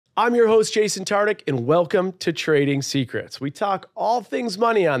I'm your host, Jason Tartick, and welcome to Trading Secrets. We talk all things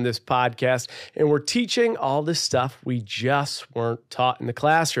money on this podcast, and we're teaching all the stuff we just weren't taught in the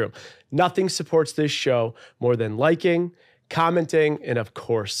classroom. Nothing supports this show more than liking, commenting, and of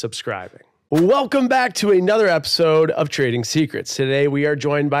course, subscribing. Welcome back to another episode of Trading Secrets. Today, we are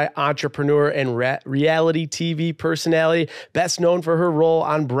joined by entrepreneur and reality TV personality, best known for her role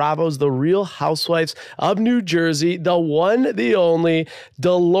on Bravo's The Real Housewives of New Jersey, the one, the only,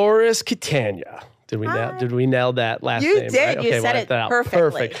 Dolores Catania. Did we nail that last name? You did. Right? You said it perfectly.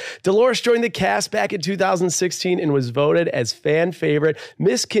 Perfect. Dolores joined the cast back in 2016 and was voted as fan favorite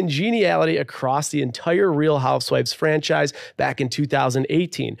Miss Congeniality across the entire Real Housewives franchise back in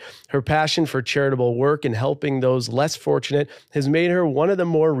 2018. Her passion for charitable work and helping those less fortunate has made her one of the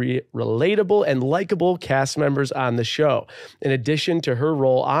more relatable and likable cast members on the show. In addition to her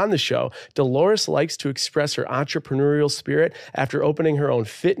role on the show, Dolores likes to express her entrepreneurial spirit after opening her own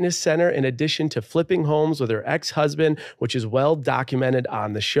fitness center in addition to flipping homes with her ex-husband, which is well documented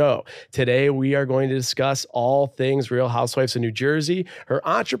on the show. Today, we are going to discuss all things Real Housewives of New Jersey, her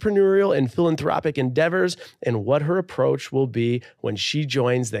entrepreneurial and philanthropic endeavors, and what her approach will be when she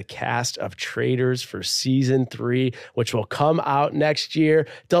joins the cast of Traitors for season 3, which will come out next year.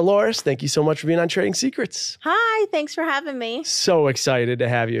 Dolores, thank you so much for being on Trading Secrets. Hi, thanks for having me. So excited to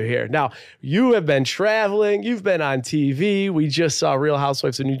have you here. Now, you have been traveling, you've been on TV. We just saw Real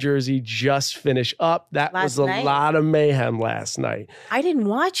Housewives of New Jersey just finish up. That was a lot of mayhem last night. I didn't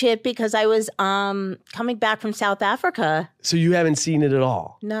watch it because I was coming back from South Africa. So you haven't seen it at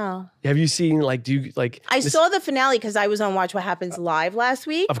all? No. Have you seen, I saw the finale because I was on Watch What Happens Live last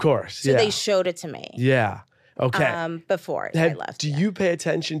week. Of course, So they showed it to me. Yeah. Okay. Before I left. Do you pay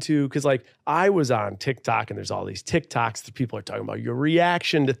attention to, because I was on TikTok and there's all these TikToks that people are talking about your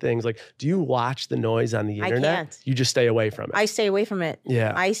reaction to things. Do you watch the noise on the internet? I can't. You just stay away from it? I stay away from it.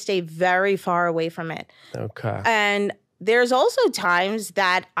 Yeah. I stay very far away from it. Okay. And there's also times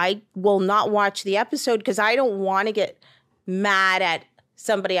that I will not watch the episode because I don't want to get mad at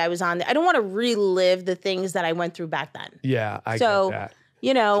somebody I was on. I don't want to relive the things that I went through back then. Yeah, I get that.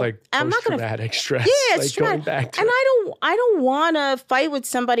 You know, it's I'm not going to traumatic stress. Yeah, it's traumatic. Going back to and I don't want to fight with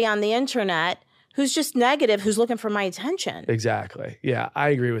somebody on the internet who's just negative, who's looking for my attention. Exactly. Yeah, I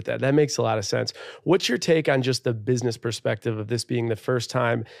agree with that. That makes a lot of sense. What's your take on just the business perspective of this being the first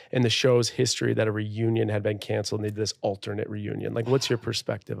time in the show's history that a reunion had been canceled and they did this alternate reunion? What's your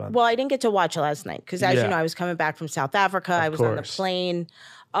perspective on that? Well, I didn't get to watch it last night because, as you know, I was coming back from South Africa. I was on the plane.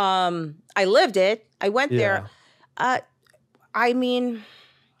 I lived it. I went there. I mean,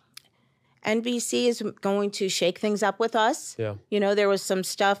 NBC is going to shake things up with us. Yeah. You know, there was some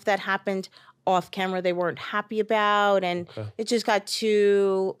stuff that happened off camera they weren't happy about, and it just got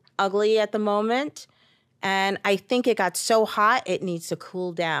too ugly at the moment. And I think it got so hot, it needs to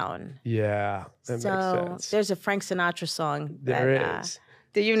cool down. Yeah, that makes sense. There's a Frank Sinatra song. There is.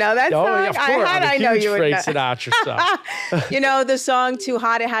 Do you know that song? Oh, yeah, of course. I know you would Frank know. Sinatra stuff. You know, the song Too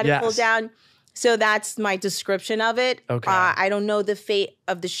Hot, It Had to Yes. Cool Down. So that's my description of it. Okay. I don't know the fate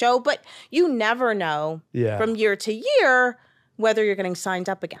of the show, but you never know from year to year whether you're getting signed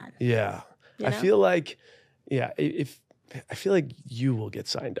up again. Yeah. You know? I feel like, I feel like you will get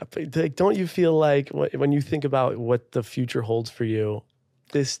signed up. Don't you feel like when you think about what the future holds for you,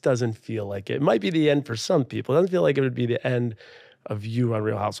 this doesn't feel like it. It might be the end for some people. It doesn't feel like it would be the end of you on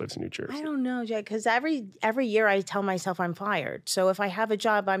Real Housewives of New Jersey. I don't know, Jay, because every year I tell myself I'm fired. So if I have a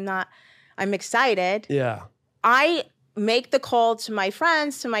job, I'm excited. Yeah. I make the call to my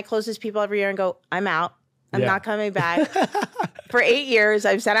friends, to my closest people every year and go, I'm out. I'm not coming back. For 8 years,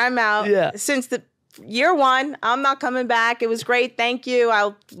 I've said I'm out. Yeah. Since the year one, I'm not coming back. It was great. Thank you.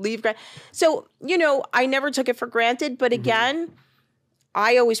 I'll leave. So, you know, I never took it for granted. But again,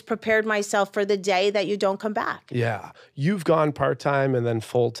 I always prepared myself for the day that you don't come back. Yeah. You've gone part-time and then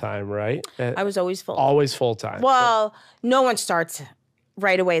full-time, right? I was always full-time. Always full-time. Well, no one starts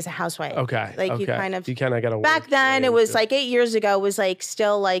right away as a housewife. Okay. You kind of got to work. Back then, it was 8 years ago, was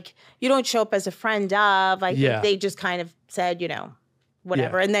still you don't show up as a friend of. I think they just kind of said, you know,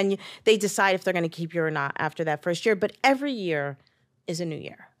 whatever. Yeah. And then they decide if they're going to keep you or not after that first year. But every year is a new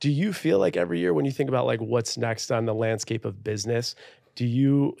year. Do you feel like every year when you think about what's next on the landscape of business, do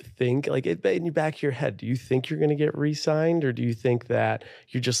you think, in the back of your head, do you think you're going to get re-signed, or do you think that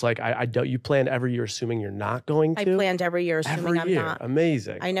you're just I don't, you plan every year assuming you're not going to? I planned every year assuming I'm not.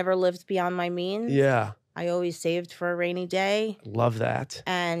 Amazing. I never lived beyond my means. Yeah. I always saved for a rainy day. Love that.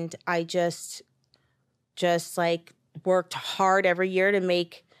 And I just worked hard every year to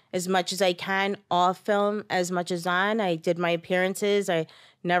make as much as I can off film, as much as on. I did my appearances. I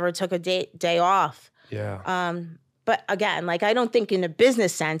never took a day off. Yeah. But again, like, I don't think in a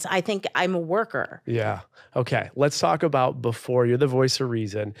business sense, I think I'm a worker. Yeah. Okay. Let's talk about before. You're the voice of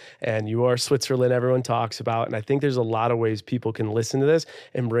reason and you are Switzerland everyone talks about. And I think there's a lot of ways people can listen to this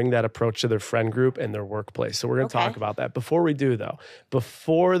and bring that approach to their friend group and their workplace. So we're going to talk about that. Before we do though,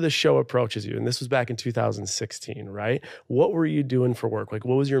 before the show approaches you, and this was back in 2016, right? What were you doing for work? Like,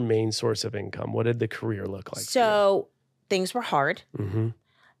 what was your main source of income? What did the career look like? So things were hard. Mm-hmm.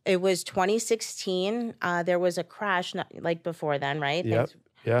 It was 2016. There was a crash, like before then, right? Yep.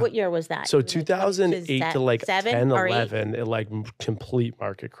 Yeah. What year was that? So 2008 to like 10, 11, 8? it like complete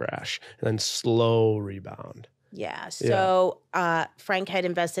market crash and then slow rebound. Yeah. So Frank had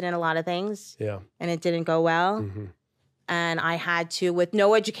invested in a lot of things. Yeah. And it didn't go well. Mm-hmm. And I had to, with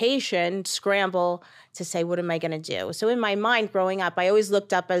no education, scramble to say, what am I going to do? So in my mind growing up, I always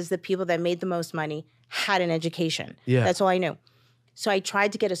looked up as the people that made the most money had an education. Yeah. That's all I knew. So I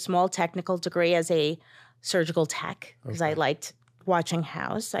tried to get a small technical degree as a surgical tech because I liked watching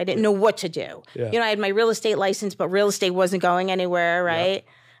house. I didn't know what to do. Yeah. You know, I had my real estate license, but real estate wasn't going anywhere, right?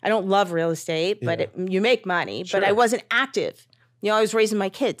 Yeah. I don't love real estate, but you make money. Sure. But I wasn't active. You know, I was raising my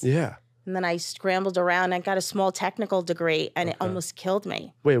kids. Yeah. And then I scrambled around and got a small technical degree, and it almost killed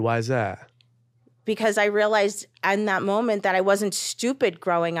me. Wait, why is that? Because I realized in that moment that I wasn't stupid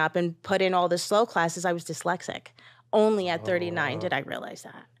growing up and put in all the slow classes. I was dyslexic. Only at 39 did I realize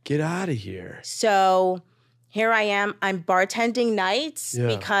that. Get out of here. So here I am. I'm bartending nights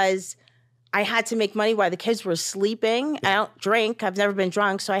because I had to make money while the kids were sleeping. I don't drink. I've never been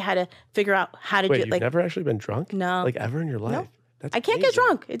drunk, so I had to figure out how to do it. Wait, you've never actually been drunk? No. Like ever in your life? No. That's I can't amazing. get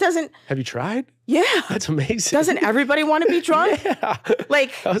drunk. It doesn't. Have you tried? Yeah. That's amazing. Doesn't everybody want to be drunk? Yeah.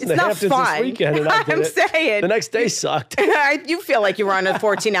 Like, it's not fun. This weekend and I did I'm saying. The next day sucked. You feel like you were on a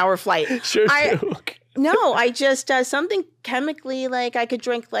 14-hour flight. Sure do. No, I just, something chemically, like I could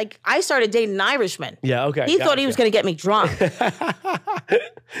drink, like I started dating an Irishman. Yeah, okay. He thought he was going to get me drunk.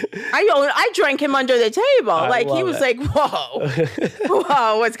 I drank him under the table. He was like, whoa,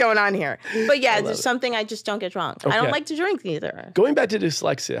 whoa, what's going on here? But yeah, there's something I just don't get drunk. Okay. I don't like to drink either. Going back to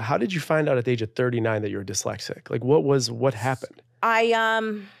dyslexia, how did you find out at the age of 39 that you were dyslexic? Like what happened?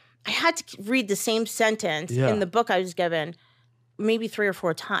 I had to read the same sentence in the book I was given maybe 3 or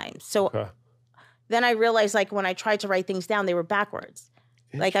 4 times. So then I realized, like, when I tried to write things down, they were backwards.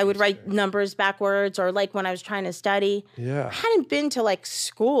 Like, I would write numbers backwards, or like when I was trying to study. Yeah. I hadn't been to, like,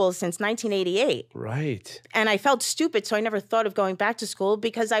 school since 1988. Right. And I felt stupid, so I never thought of going back to school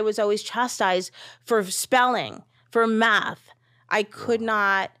because I was always chastised for spelling, for math. I could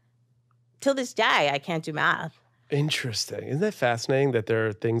not, till this day, I can't do math. Interesting. Isn't that fascinating that there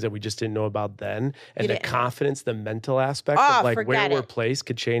are things that we just didn't know about then? And the confidence, the mental aspect of like where we're placed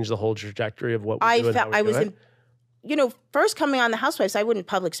could change the whole trajectory of what we do and how we do it? You know, first coming on the Housewives, I wouldn't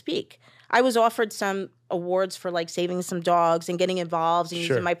public speak. I was offered some awards for like saving some dogs and getting involved and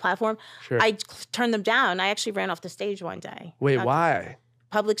using my platform. Sure. I turned them down. I actually ran off the stage one day. Wait, why?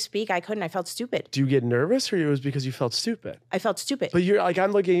 Public speak, I couldn't. I felt stupid. Do you get nervous or it was because you felt stupid? I felt stupid. But you're like,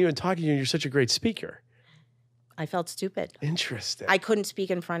 I'm looking at you and talking to you and you're such a great speaker. I felt stupid. Interesting. I couldn't speak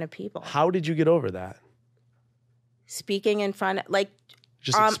in front of people. How did you get over that? Speaking in front of, like,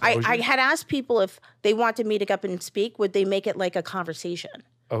 just I had asked people if they wanted me to go up and speak, would they make it like a conversation?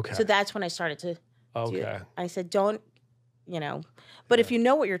 Okay. So that's when I started to do it. I said, don't, you know, but if you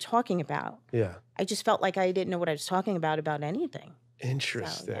know what you're talking about. Yeah. I just felt like I didn't know what I was talking about anything.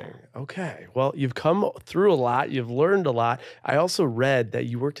 Interesting. So, yeah. Okay. Well, you've come through a lot. You've learned a lot. I also read that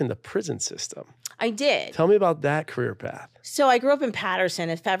you worked in the prison system. I did. Tell me about that career path. So I grew up in Patterson.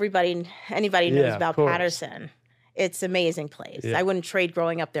 If anybody knows about Patterson, it's an amazing place. Yeah. I wouldn't trade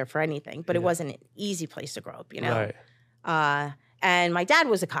growing up there for anything, but it wasn't an easy place to grow up, you know? Right. And my dad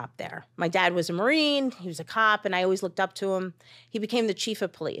was a cop there. My dad was a Marine. He was a cop, and I always looked up to him. He became the chief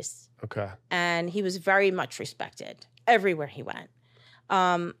of police. Okay. And he was very much respected everywhere he went.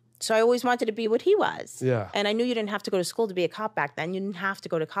 So I always wanted to be what he was. Yeah. And I knew you didn't have to go to school to be a cop back then. You didn't have to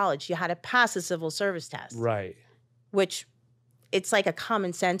go to college. You had to pass a civil service test. Right. Which it's like a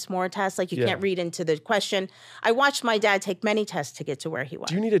common sense more test. Like you can't read into the question. I watched my dad take many tests to get to where he was.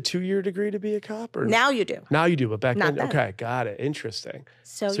 Do you need a 2-year degree to be a cop? Or now you do. Now you do, but back then. Okay, got it. Interesting.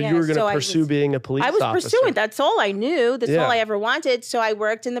 So you were going to pursue being a police officer. I was pursuing. That's all I knew. That's all I ever wanted. So I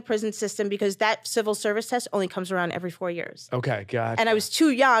worked in the prison system because that civil service test only comes around every 4 years. Okay, got it. And I was too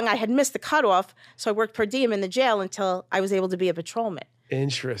young. I had missed the cutoff. So I worked per diem in the jail until I was able to be a patrolman.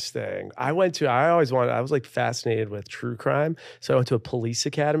 Interesting. I was like fascinated with true crime. So I went to a police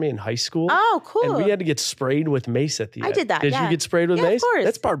academy in high school. Oh, cool. And we had to get sprayed with mace at the end. I did that. Did you get sprayed with mace? Of course.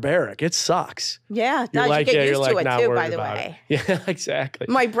 That's barbaric. It sucks. Yeah. You get used to it too, by the way. Yeah, exactly.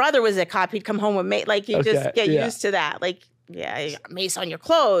 My brother was a cop. He'd come home with mace. Like you just get used to that. Like, yeah, you got mace on your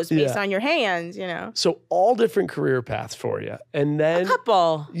clothes, mace on your hands, you know. So all different career paths for you. And then a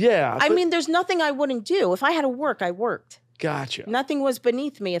couple. Yeah. I mean, there's nothing I wouldn't do. If I had to work, I worked. Gotcha. Nothing was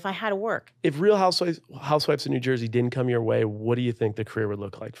beneath me if I had to work. If Real Housewives of New Jersey didn't come your way, what do you think the career would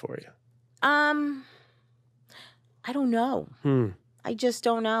look like for you? I don't know. I just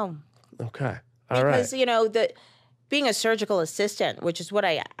don't know. Okay. Because, you know, being a surgical assistant, which is what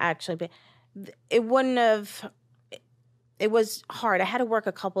I actually, it was hard. I had to work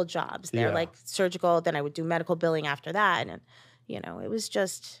a couple jobs there, like surgical. Then I would do medical billing after that. And, you know, it was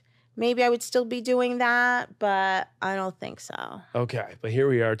just... Maybe I would still be doing that, but I don't think so. Okay, but here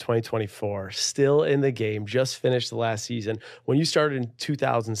we are, 2024, still in the game, just finished the last season. When you started in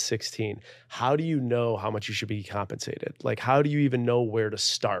 2016, how do you know how much you should be compensated? Like, how do you even know where to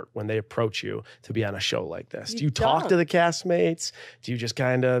start when they approach you to be on a show like this? Do you talk to the castmates? Do you just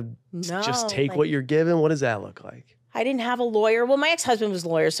kind of just take what you're given? What does that look like? I didn't have a lawyer. Well, my ex-husband was a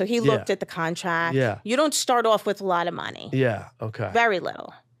lawyer, so he looked at the contract. Yeah. You don't start off with a lot of money. Yeah, okay. Very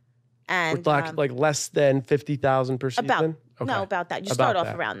little. And like less than 50,000 per season? No, about that. You start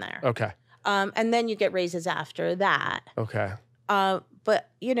off around there. Okay. And then you get raises after that. Okay. But,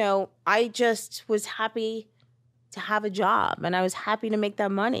 you know, I just was happy to have a job, and I was happy to make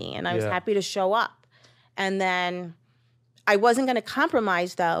that money, and I was happy to show up. And then I wasn't going to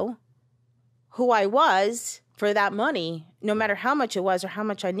compromise, though, who I was for that money, no matter how much it was or how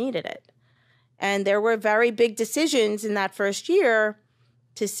much I needed it. And there were very big decisions in that first year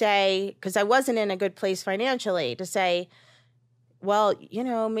to say, because I wasn't in a good place financially, to say, well, you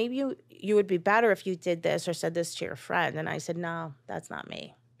know, maybe you would be better if you did this or said this to your friend. And I said, no, that's not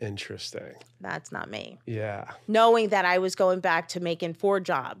me. Interesting. That's not me. Yeah. Knowing that I was going back to making 4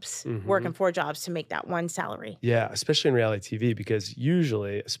 jobs, working 4 jobs to make that one salary. Yeah, especially in reality TV, because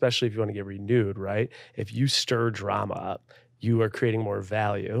usually, especially if you want to get renewed, right? If you stir drama up, you are creating more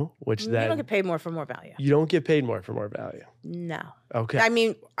value, which then... You don't get paid more for more value. You don't get paid more for more value? No. Okay. I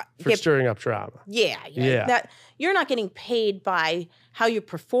mean... For stirring up drama. Yeah. You're not getting paid by how you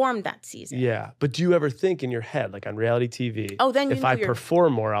performed that season. Yeah. But do you ever think in your head, like on reality TV, then if I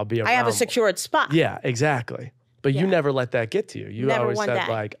perform more, I'll be around I have a secured spot. Yeah, exactly. But you never let that get to you. You never always said,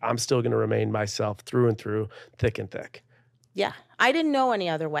 day. like, I'm still going to remain myself through and through, thick and thick. Yeah. I didn't know any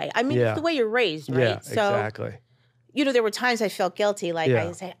other way. I mean, it's the way you're raised, right? Yeah, exactly. You know, there were times I felt guilty. Like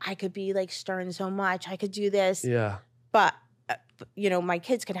I say, I could be like stirring so much. I could do this. Yeah. But, you know, my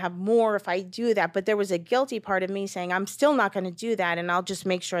kids could have more if I do that. But there was a guilty part of me saying, I'm still not going to do that. And I'll just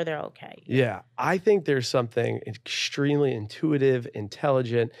make sure they're okay. Yeah. I think there's something extremely intuitive,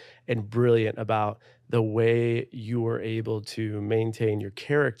 intelligent, and brilliant about the way you were able to maintain your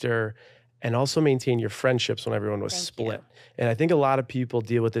character and also maintain your friendships when everyone was split. And I think a lot of people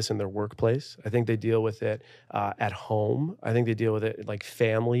deal with this in their workplace. I think they deal with it at home. I think they deal with it like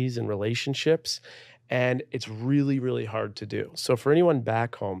families and relationships. And it's really, really hard to do. So for anyone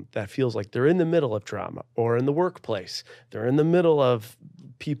back home that feels like they're in the middle of drama or in the workplace, they're in the middle of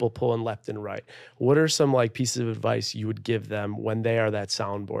people pulling left and right, what are some like pieces of advice you would give them when they are that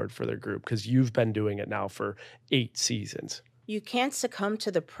soundboard for their group? Because you've been doing it now for 8 seasons. You can't succumb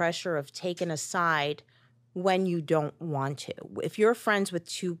to the pressure of taking a side when you don't want to. If you're friends with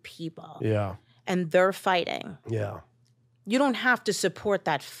 2 people and they're fighting, you don't have to support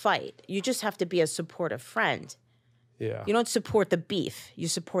that fight. You just have to be a supportive friend. Yeah. You don't support the beef. You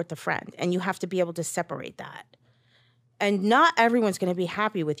support the friend. And you have to be able to separate that. And not everyone's going to be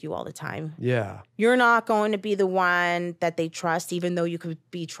happy with you all the time. Yeah. You're not going to be the one that they trust, even though you could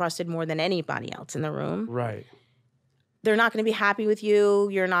be trusted more than anybody else in the room. Right. They're not going to be happy with you.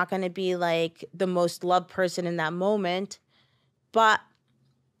 You're not going to be like the most loved person in that moment. But,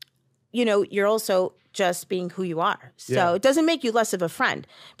 you know, you're also just being who you are. So it doesn't make you less of a friend.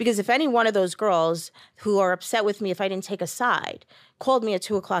 Because if any one of those girls who are upset with me if I didn't take a side called me at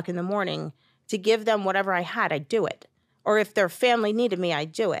 2 o'clock in the morning to give them whatever I had, I'd do it. Or if their family needed me,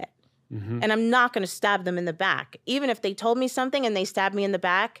 I'd do it. And I'm not going to stab them in the back. Even if they told me something and they stabbed me in the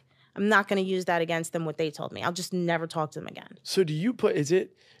back, I'm not going to use that against them, what they told me. I'll just never talk to them again. So do you put, is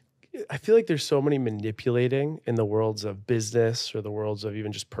it I feel like there's so many manipulating in the worlds of business or the worlds of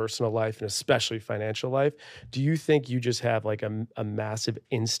even just personal life and especially financial life. Do you think you just have like a massive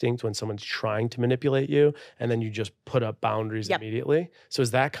instinct when someone's trying to manipulate you and then you just put up boundaries immediately? So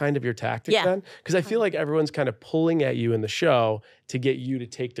is that kind of your tactic then? Because I feel like everyone's kind of pulling at you in the show to get you to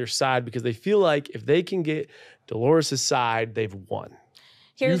take their side because they feel like if they can get Dolores' side, they've won.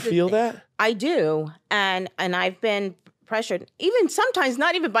 Do you feel that? I do. And I've been pressured, even sometimes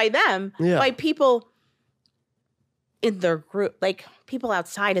not even by them, by people in their group, like people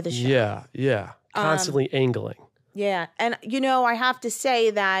outside of the show. Yeah. Constantly angling. Yeah. And, I have to say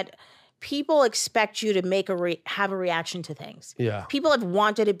that people expect you to have a reaction to things. Yeah. People have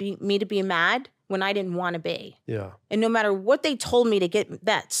wanted me to be mad when I didn't want to be. Yeah. And no matter what they told me to get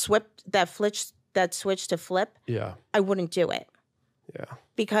that switch to flip, I wouldn't do it. Yeah.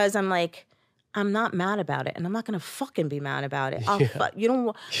 Because I'm like, I'm not mad about it, and I'm not gonna fucking be mad about it.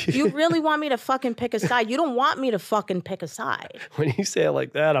 You really want me to fucking pick a side? You don't want me to fucking pick a side. When you say it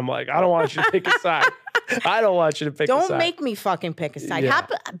like that, I'm like, I don't want you to pick a side. I don't want you to pick a side. Don't make me fucking pick a side. Yeah.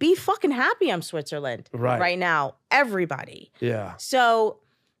 Be fucking happy I'm Switzerland right now. Everybody. Yeah. So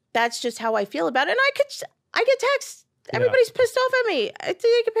that's just how I feel about it. And I get texts. Everybody's pissed off at me. They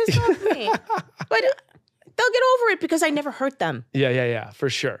get pissed off at me. But they'll get over it because I never hurt them. Yeah, for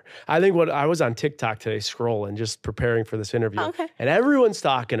sure. I think I was on TikTok today scrolling, just preparing for this interview. Oh, okay. And everyone's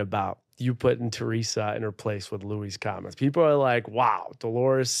talking about you putting Teresa in her place with Louis' comments. People are like, wow,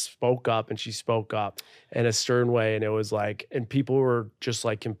 Dolores spoke up and she spoke up in a stern way. And it was like, and people were just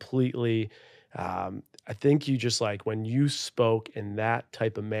like completely, I think you just like, when you spoke in that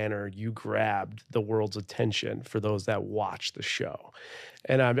type of manner, you grabbed the world's attention for those that watch the show.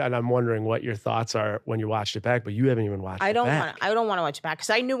 And I'm wondering what your thoughts are when you watched it back, but you haven't even watched it back. I don't want to watch it back because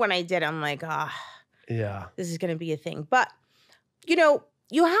I knew when I did, I'm like, this is going to be a thing. But,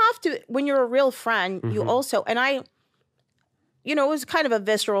 you have to, when you're a real friend, you also, and it was kind of a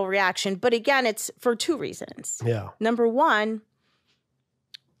visceral reaction, but again, it's for two reasons. Yeah. Number one,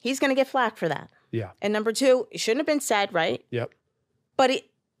 he's going to get flack for that. Yeah. And number two, it shouldn't have been said, right? Yep. But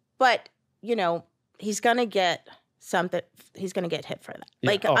he's going to get something, he's going to get hit for that.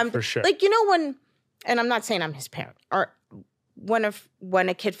 Yeah. For sure. Like, when, and I'm not saying I'm his parent, or when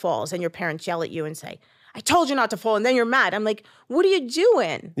a kid falls and your parents yell at you and say, I told you not to fall, and then you're mad. I'm like, what are you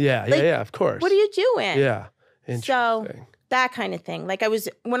doing? Yeah, of course. What are you doing? Yeah. Interesting. So that kind of thing. Like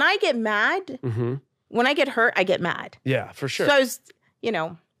when I get mad, when I get hurt, I get mad. Yeah, for sure. So I was,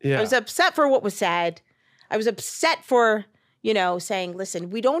 I was upset for what was said. I was upset for, saying, listen,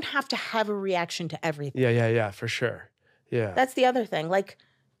 we don't have to have a reaction to everything. Yeah, for sure. Yeah. That's the other thing. Like,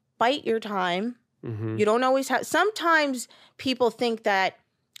 bite your time. You don't always have, sometimes people think that,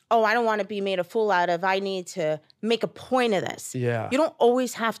 oh, I don't want to be made a fool out of. I need to make a point of this. Yeah. You don't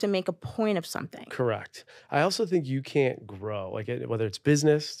always have to make a point of something. Correct. I also think you can't grow, like whether it's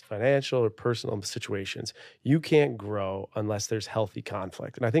business, financial, or personal situations, you can't grow unless there's healthy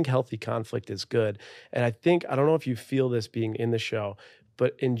conflict. And I think healthy conflict is good. And I don't know if you feel this being in the show,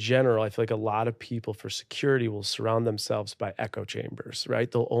 but in general, I feel like a lot of people for security will surround themselves by echo chambers,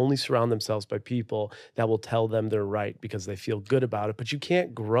 right? They'll only surround themselves by people that will tell them they're right because they feel good about it. But you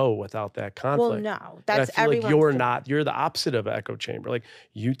can't grow without that conflict. Well, no, that's everyone. Like you're the opposite of an echo chamber. Like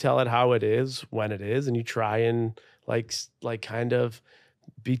you tell it how it is, when it is, and you try and like kind of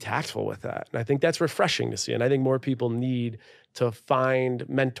be tactful with that. And I think that's refreshing to see. And I think more people need to find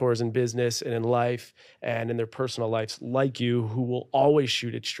mentors in business and in life and in their personal lives like you who will always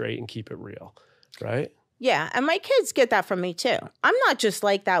shoot it straight and keep it real, right? Yeah, and my kids get that from me too. I'm not just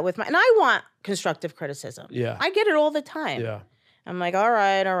like that with and I want constructive criticism. Yeah. I get it all the time. Yeah. I'm like, all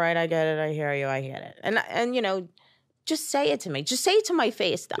right, I get it, I hear you, I get it. And just say it to me. Just say it to my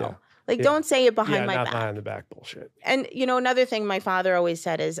face though. Yeah. Like, don't say it behind my back. Not behind the back bullshit. And, another thing my father always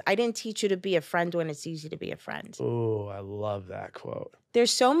said is, I didn't teach you to be a friend when it's easy to be a friend. Oh, I love that quote.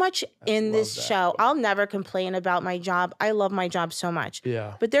 There's so much in this show. Quote. I'll never complain about my job. I love my job so much.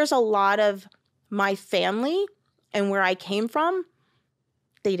 Yeah. But there's a lot of my family and where I came from,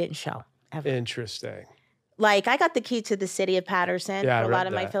 they didn't show ever. Interesting. Like, I got the key to the city of Patterson for a lot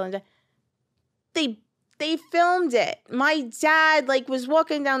of my films. They filmed it. My dad was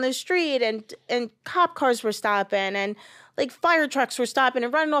walking down the street and cop cars were stopping and fire trucks were stopping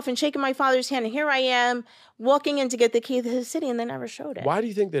and running off and shaking my father's hand. And here I am walking in to get the key to the city and they never showed it. Why do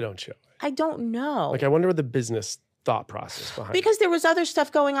you think they don't show it? I don't know. I wonder what the business thought process behind because there was other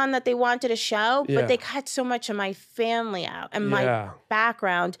stuff going on that they wanted to show, but they cut so much of my family out and my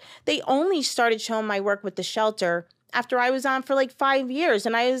background. They only started showing my work with the shelter after I was on for like 5 years,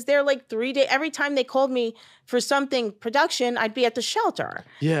 and I was there like 3 days. Every time they called me for something production, I'd be at the shelter.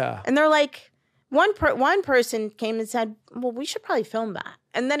 Yeah. And they're like, one person came and said, well, we should probably film that.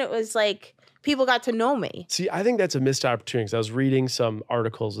 And then it was like, people got to know me. See, I think that's a missed opportunity because I was reading some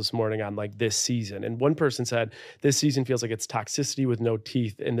articles this morning on like this season. And one person said, this season feels like it's toxicity with no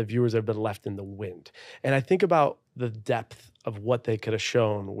teeth and the viewers have been left in the wind. And I think about the depth of what they could have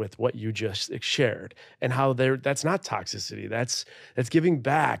shown with what you just shared and how that's not toxicity. That's giving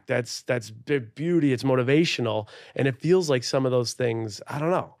back. That's beauty. It's motivational. And it feels like some of those things, I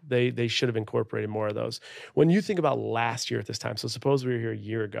don't know, they should have incorporated more of those. When you think about last year at this time, so suppose we were here a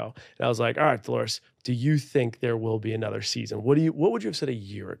year ago and I was like, all right, Dolores, do you think there will be another season? What would you have said a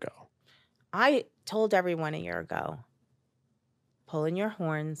year ago? I told everyone a year ago, pull in your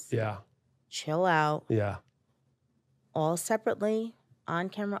horns. Yeah. Chill out. Yeah. All separately, on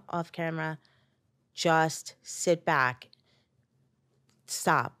camera, off camera, just sit back,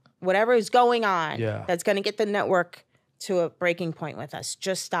 stop. Whatever is going on that's going to get the network to a breaking point with us,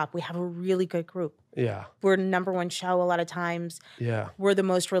 just stop. We have a really good group. Yeah. We're #1 show a lot of times. Yeah. We're the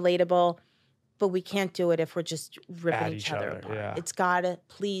most relatable, but we can't do it if we're just ripping At each other apart. Yeah. It's got to,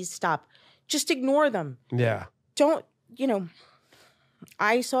 please stop. Just ignore them. Yeah. Don't,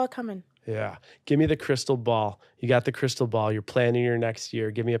 I saw it coming. Yeah. Give me the crystal ball. You got the crystal ball. You're planning your next year.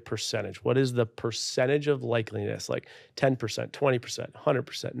 Give me a percentage. What is the percentage of likeliness? Like 10%, 20%,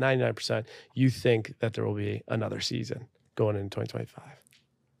 100%, 99%. You think that there will be another season going into 2025?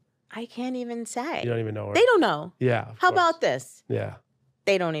 I can't even say. You don't even know. They don't know. Yeah. How about this? Yeah.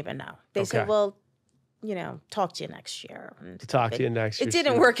 They don't even know. They say, well, talk to you next year. And talk to you next year. It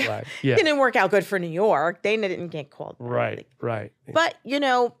didn't work out. Yeah. It didn't work out good for New York. They didn't get called. Right. But,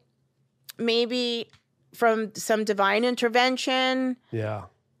 maybe from some divine intervention. Yeah.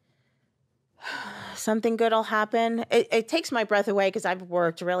 Something good will happen. It takes my breath away because I've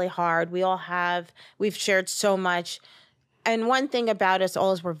worked really hard. We've shared so much. And one thing about us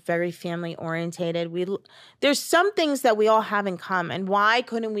all is we're very family orientated. There's some things that we all have in common. Why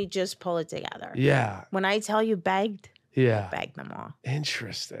couldn't we just pull it together? Yeah. When I tell you begged, yeah, begged them all.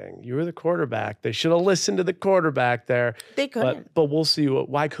 Interesting. You were the quarterback. They should have listened to the quarterback there. They couldn't. But we'll see.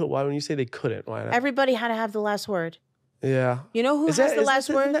 Why when you say they couldn't? Why not? Everybody had to have the last word. Yeah. You know who has the last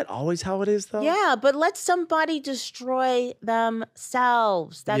word? Isn't that always how it is, though? Yeah, but let somebody destroy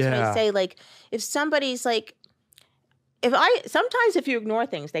themselves. That's what I say. Like, if somebody's like, sometimes if you ignore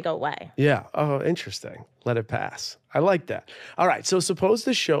things, they go away. Yeah. Oh, interesting. Let it pass. I like that. All right. So suppose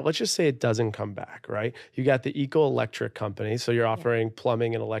the show, let's just say it doesn't come back, right? You got the eco-electric company. So you're offering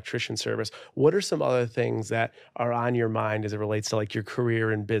plumbing and electrician service. What are some other things that are on your mind as it relates to like your career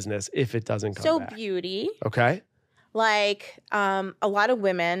and business if it doesn't come back? So beauty. Okay. Like a lot of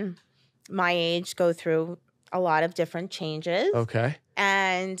women my age go through a lot of different changes. Okay.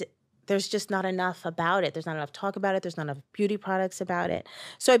 And there's just not enough about it. There's not enough talk about it. There's not enough beauty products about it.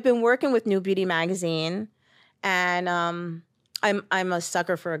 So I've been working with New Beauty Magazine, and I'm a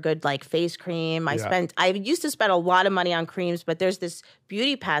sucker for a good like face cream. I used to spend a lot of money on creams, but there's this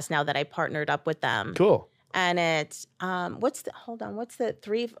beauty pass now that I partnered up with them. Cool. And it's what's the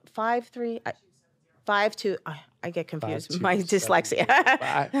 5-2. I get confused. My dyslexia.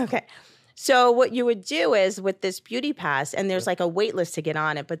 Okay. So what you would do is with this beauty pass, and there's like a wait list to get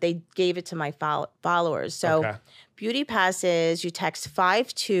on it, but they gave it to my followers. So beauty passes, you text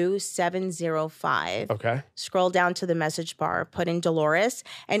 52705. Okay. Scroll down to the message bar, put in Dolores,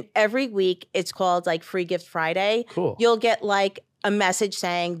 and every week it's called like Free Gift Friday. Cool. You'll get like a message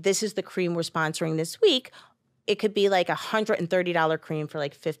saying, this is the cream we're sponsoring this week. It could be like $130 cream for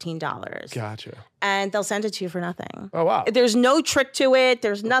like $15. Gotcha. And they'll send it to you for nothing. Oh, wow. There's no trick to it.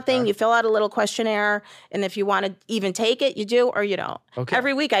 There's nothing. You fill out a little questionnaire. And if you want to even take it, you do or you don't. Okay.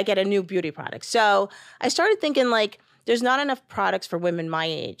 Every week I get a new beauty product. So I started thinking like, there's not enough products for women my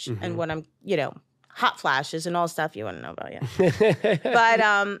age. Mm-hmm. And when I'm, hot flashes and all stuff you want to know about, yeah.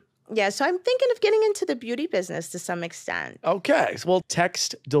 But, yeah, so I'm thinking of getting into the beauty business to some extent. Okay. Well,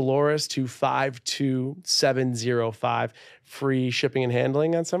 text Dolores to 52705. Free shipping and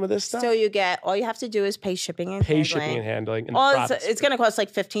handling on some of this stuff? So all you have to do is pay shipping and handling. Pay shipping and handling. And it's going to cost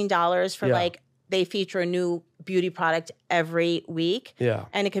like $15 for like, they feature a new beauty product every week. Yeah.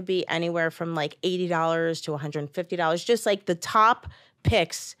 And it could be anywhere from like $80 to $150, just like the top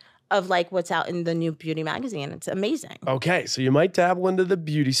picks of like what's out in the New Beauty Magazine. It's amazing. Okay, so you might dabble into the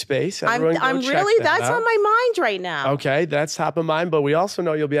beauty space. I'm really, that's on my mind right now. Okay, that's top of mind, but we also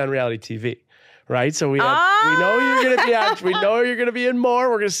know you'll be on reality TV. right? So we know you're going to be on, we know you're going to be in more.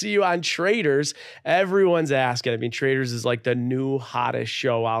 We're going to see you on Traitors. Everyone's asking. I mean, Traitors is like the new hottest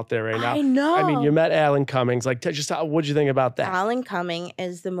show out there right now. I know. I mean, you met Alan Cummings. Like, what'd you think about that? Alan Cummings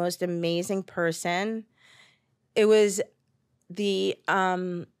is the most amazing person. It was the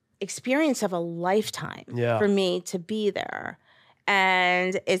experience of a lifetime for me to be there.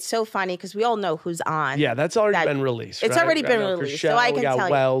 And it's so funny because we all know who's on. Yeah, that's already been released. It's already been released. Chriselle, so I can tell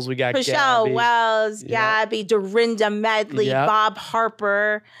Wells, you. We got Chriselle, Gabby. Wells, Gabby, Dorinda Medley, Bob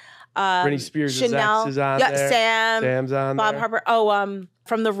Harper. Britney Spears' Chanel, ex is on there. Sam's on Bob there. Harper. Oh,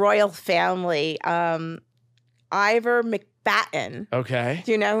 from the royal family. Ivor McBatten. Okay.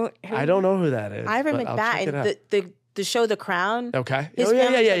 Do you know? I don't know who that is. Ivor McBatten. The show The Crown. Okay. His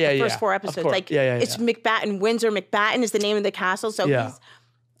family, the first 4 episodes. Like it's yeah. McBatten. Windsor McBatten is the name of the castle. So he's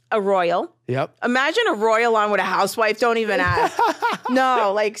a royal. Yep. Imagine a royal on with a housewife. Don't even ask.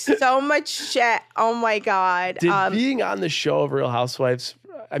 No, like so much shit. Oh my God. Did being on the show of Real Housewives,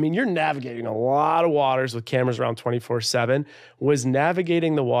 I mean, you're navigating a lot of waters with cameras around 24/7. Was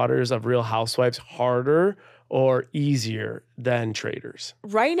navigating the waters of Real Housewives harder or easier than Traitors?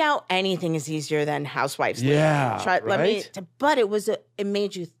 Right now, anything is easier than Housewives. Yeah, but it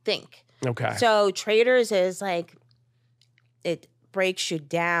made you think. Okay. So Traitors is like, it breaks you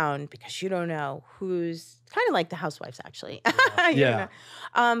down because you don't know who's kind of like the Housewives, actually. Yeah.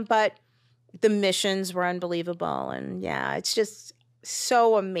 But the missions were unbelievable, and it's just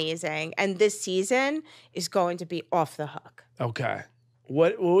so amazing. And this season is going to be off the hook. Okay.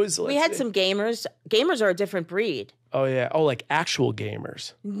 What was? We had some gamers. Gamers are a different breed. Oh yeah. Oh, like actual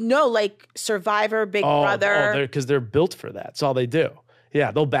gamers. No, like Survivor, Big Brother. Because they're built for that. That's all they do.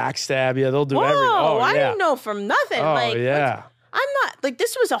 Yeah, they'll backstab you. They'll do everything. Oh, I didn't know from nothing. Oh yeah. I'm not like,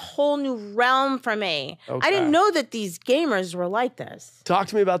 this was a whole new realm for me. Okay. I didn't know that these gamers were like this. Talk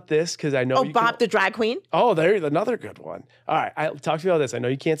to me about this, because I know. Oh, Bob the drag queen. Oh, there's another good one. All right, talk to me about this. I know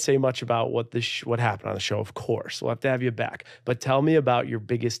you can't say much about what happened on the show, of course. We'll have to have you back. But tell me about your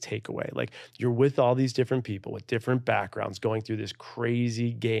biggest takeaway. Like, you're with all these different people with different backgrounds going through this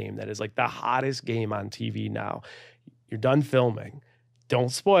crazy game that is like the hottest game on TV now. You're done filming. Don't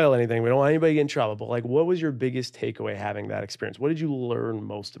spoil anything. We don't want anybody to get in trouble. But like, what was your biggest takeaway having that experience? What did you learn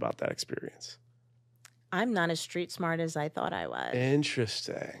most about that experience? I'm not as street smart as I thought I was.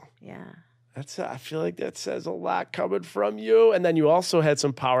 Interesting. Yeah. I feel like that says a lot coming from you. And then you also had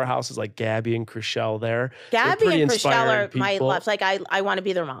some powerhouses like Gabby and Chriselle there. Gabby and Chriselle are my loves. Like, I want to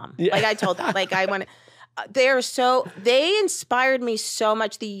be their mom. Yeah. Like I told them, like I want to. They inspired me so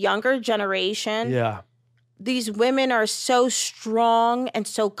much. The younger generation. Yeah. These women are so strong and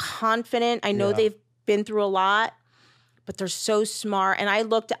so confident. I know they've been through a lot, but they're so smart. And I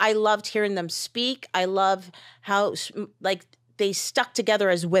loved hearing them speak. I love how like they stuck together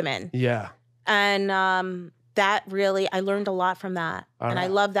as women. Yeah. And that really, I learned a lot from that. And I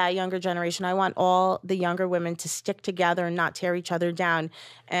love that younger generation. I want all the younger women to stick together and not tear each other down.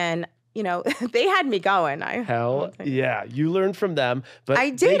 And you know, they had me going. Hell yeah. You learned from them. But I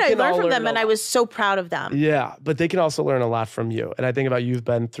did. I learned from them, and I was so proud of them. Yeah, but they can also learn a lot from you. And I think about, you've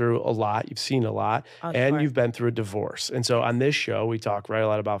been through a lot. You've seen a lot. And you've been through a divorce. And so on this show, we talk a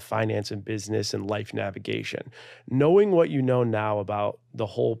lot about finance and business and life navigation. Knowing what you know now about the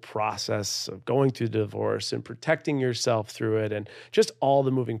whole process of going through the divorce and protecting yourself through it and just all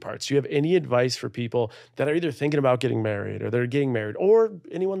the moving parts. Do you have any advice for people that are either thinking about getting married or they're getting married, or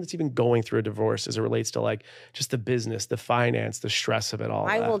anyone that's even going through a divorce as it relates to like just the business, the finance, the stress of it all?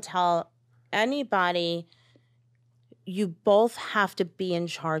 I will tell anybody, you both have to be in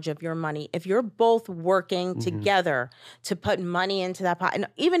charge of your money. If you're both working together to put money into that pot, and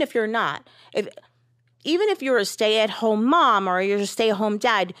even if you're not, even if you're a stay-at-home mom or you're a stay-at-home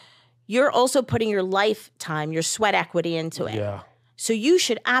dad, you're also putting your lifetime, your sweat equity into it. Yeah. So you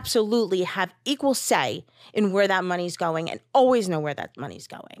should absolutely have equal say in where that money's going and always know where that money's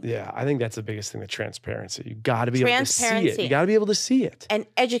going. Yeah, I think that's the biggest thing, the transparency. You got to be able to see it. You got to be able to see it. And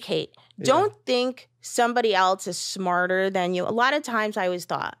educate. Yeah. Don't think somebody else is smarter than you. A lot of times I always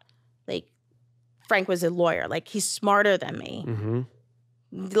thought, like, Frank was a lawyer. Like, he's smarter than me. Mm-hmm.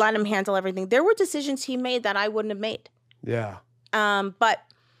 Let him handle everything. There were decisions he made that I wouldn't have made. Yeah. But,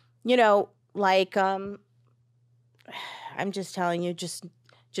 you know, like, I'm just telling you, just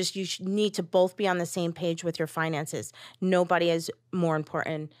you need to both be on the same page with your finances. Nobody is more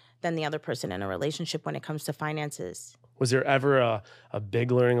important than the other person in a relationship when it comes to finances. Was there ever a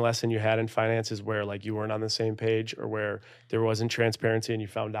big learning lesson you had in finances where like you weren't on the same page, or where there wasn't transparency and you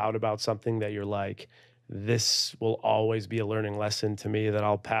found out about something that you're like, this will always be a learning lesson to me that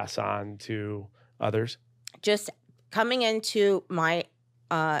I'll pass on to others? Just coming into my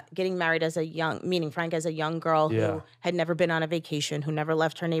getting married as a meeting Frank as a young girl who had never been on a vacation, who never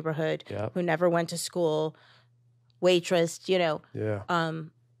left her neighborhood, who never went to school, waitress,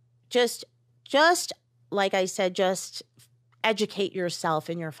 just like I said, just educate yourself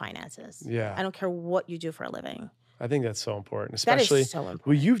in your finances. Yeah. I don't care what you do for a living. I think that's so important, especially that is so important.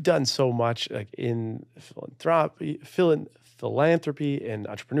 Well, you've done so much like in philanthropy and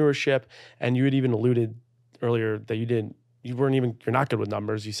entrepreneurship, and you had even alluded earlier that you're not good with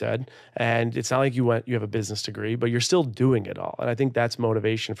numbers, you said, and it's not like you have a business degree, but you're still doing it all. And I think that's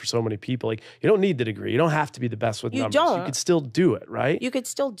motivation for so many people. Like, you don't need the degree. You don't have to be the best with numbers. You could still do it, right? You could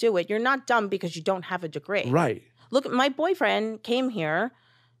still do it. You're not dumb because you don't have a degree. Right. Look, my boyfriend came here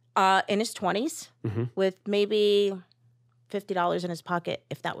in his 20s with maybe $50 in his pocket,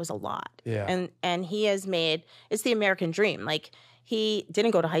 if that was a lot. Yeah. And he has made, it's the American dream. Like, he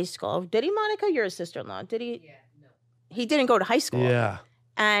didn't go to high school. Did he, Monica? You're his sister-in-law. Did he? Yeah, no. He didn't go to high school. Yeah.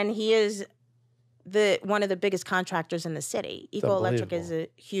 And he is one of the biggest contractors in the city. Eco Electric is a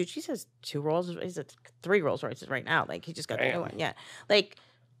huge, he says 3 Rolls Royces right now. Like, he just got the new one. Yeah. Like,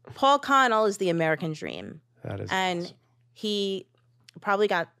 Paul Connell is the American dream. That is and awesome. He probably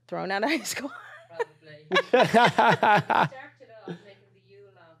got thrown out of high school. Probably. He started off making the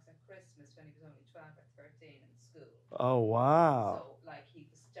Yule logs at Christmas when he was only 12 or 13 in school. Oh, wow. So, like, he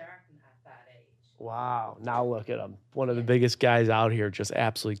was starting at that age. Wow. Now look at him. One of the biggest guys out here, just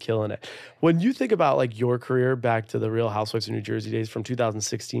absolutely killing it. When you think about like your career back to the Real Housewives of New Jersey days from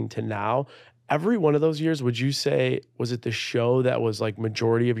 2016 to now, every one of those years, would you say, was it the show that was like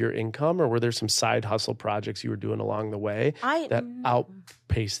majority of your income, or were there some side hustle projects you were doing along the way that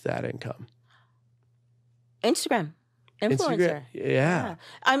outpaced that income? Influencer. Yeah.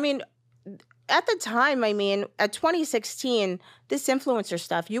 I mean, at the time, at 2016, this influencer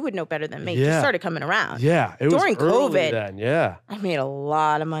stuff, you would know better than me. Just started coming around. Yeah. It During was early COVID. Then. Yeah. I made a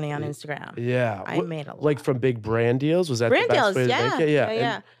lot of money on Instagram. Yeah. I made a lot. Like from big brand deals? Was that brand the best deals, way to make it?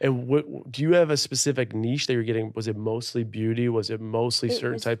 Yeah. And what, do you have a specific niche that you're getting? Was it mostly beauty? Was it mostly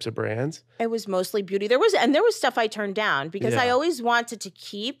certain types of brands? It was mostly beauty. There was stuff I turned down because I always wanted to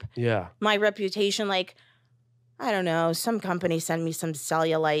keep my reputation. Like, I don't know, some company sent me some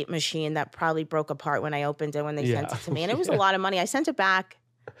cellulite machine that probably broke apart when I opened it when they sent it to me. And it was a lot of money. I sent it back.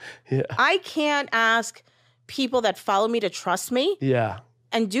 Yeah. I can't ask people that follow me to trust me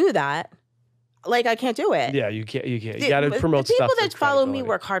and do that. Like, I can't do it. Yeah, you can't. You got to promote the stuff. People that follow me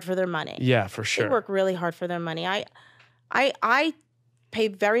work hard for their money. Yeah, for sure. They work really hard for their money. I pay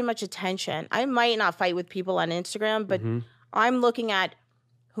very much attention. I might not fight with people on Instagram, but I'm looking at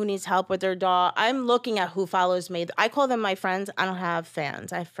who needs help with their dog. I'm looking at who follows me. I call them my friends. I don't have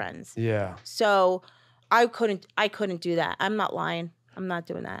fans. I have friends. Yeah. So I couldn't do that. I'm not lying. I'm not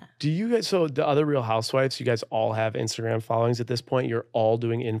doing that. Do you guys, so the other Real Housewives, you guys all have Instagram followings at this point. You're all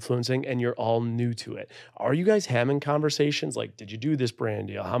doing influencing and you're all new to it. Are you guys having conversations like, did you do this brand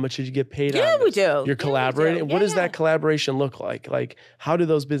deal? How much did you get paid on this? Yeah, we do. You're collaborating. What does that collaboration look like? Like, how do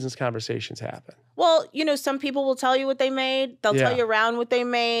those business conversations happen? Well, some people will tell you what they made. They'll tell you around what they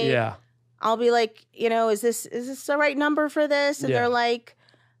made. Yeah. I'll be like, is this the right number for this? And they're like,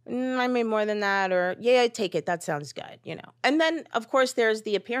 I made more than that, or I take it. That sounds good, And then, of course, there's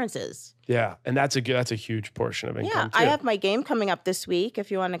the appearances. Yeah, and that's a huge portion of income, too. I have my game coming up this week if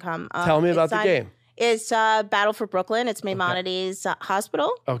you want to come. Tell me about the game. It's Battle for Brooklyn. It's Maimonides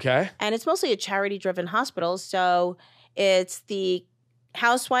Hospital. Okay. And it's mostly a charity-driven hospital, so it's the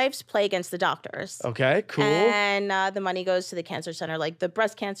housewives play against the doctors. Okay, cool. And the money goes to the cancer center, like the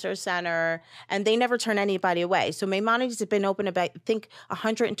breast cancer center, and they never turn anybody away. So Maimonides have been open about, I think,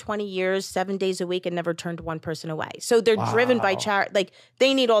 120 years, 7 days a week, and never turned one person away. So they're driven by charity. Like,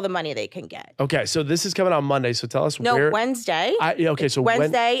 they need all the money they can get. Okay, so this is coming on Monday, so tell us where. No, Wednesday. So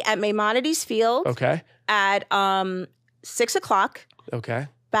Wednesday at Maimonides Field. Okay. At 6 o'clock. Okay.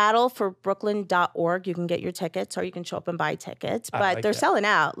 battleforbrooklyn.org. You can get your tickets or you can show up and buy tickets, but they're selling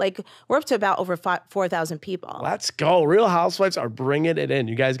out. Like, we're up to about over 4,000 people. Let's go. Real Housewives are bringing it in.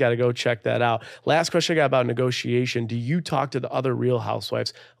 You guys got to go check that out. Last question I got about negotiation. Do you talk to the other Real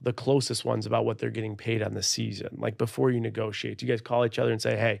Housewives, the closest ones, about what they're getting paid on the season? Like, before you negotiate, do you guys call each other and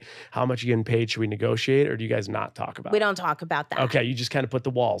say, hey, how much are you getting paid? Should we negotiate? Or do you guys not talk about it? We don't talk about that. Okay. You just kind of put the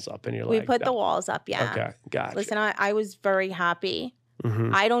walls up and you're like. We put the walls up, yeah. Okay. Gotcha. Listen, I was very happy.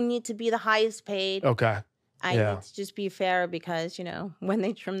 Mm-hmm. I don't need to be the highest paid. Okay. I need to just be fair because, when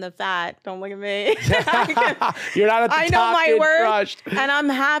they trim the fat, don't look at me. You're not at the top. I know my worth, crushed. and I'm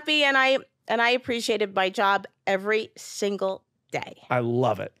happy, and I appreciated my job every single day. I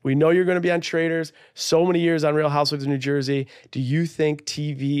love it. We know you're going to be on Traitors, so many years on Real Housewives of New Jersey. Do you think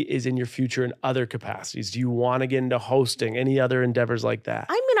TV is in your future in other capacities? Do you want to get into hosting, any other endeavors like that?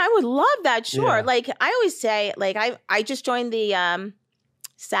 I mean, I would love that, sure. Yeah. Like, I always say, like, I just joined the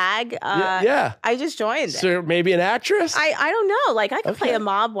SAG. Yeah. I just joined it. So maybe an actress? I don't know. Like, I could play a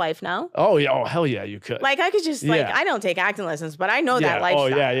mob wife now. Oh, yeah. Oh, hell yeah, you could. Like, I could just, like, I don't take acting lessons, but I know that lifestyle.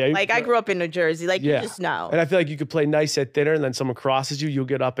 Oh, yeah. Like, I grew up in New Jersey. Like, you just know. And I feel like you could play nice at dinner, and then someone crosses you, you'll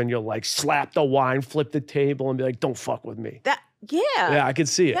get up and you'll, like, slap the wine, flip the table, and be like, don't fuck with me. Yeah, I could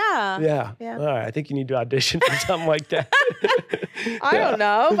see it. Yeah. All right, I think you need to audition for something like that. I don't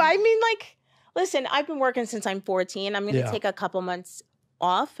know. But I mean, like, listen, I've been working since I'm 14. I'm going to take a couple months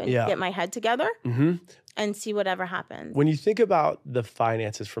off and get my head together and see whatever happens. When you think about the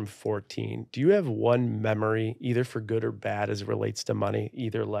finances from 14, do you have one memory, either for good or bad, as it relates to money?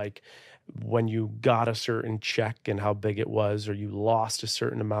 Either like when you got a certain check and how big it was, or you lost a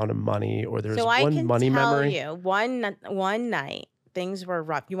certain amount of money, or there's one money memory? So I can tell you, one night, things were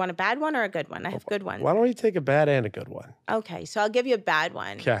rough. You want a bad one or a good one? I have good ones. Why don't we take a bad and a good one? Okay, so I'll give you a bad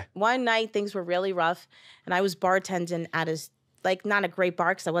one. Okay. One night, things were really rough, and I was bartending at like, not a great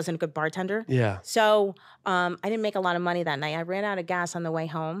bar because I wasn't a good bartender. Yeah. So I didn't make a lot of money that night. I ran out of gas on the way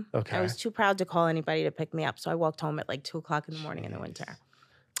home. Okay. I was too proud to call anybody to pick me up, so I walked home at like 2 o'clock in the morning in the winter.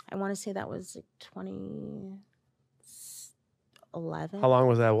 I want to say that was like 2011. How long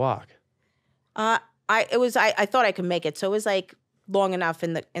was that walk? I thought I could make it, so it was like long enough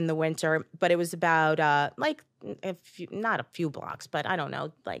in the winter, but it was about like not a few blocks, but I don't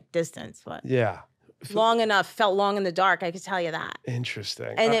know, like distance, but long enough. Felt long in the dark, I could tell you that.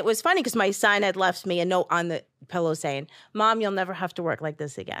 Interesting. And it was funny because my son had left me a note on the pillow saying, "Mom, you'll never have to work like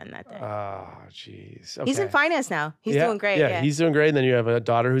this again." That day. Oh, jeez. Okay. He's in finance now. He's doing great. Yeah, he's doing great. And then you have a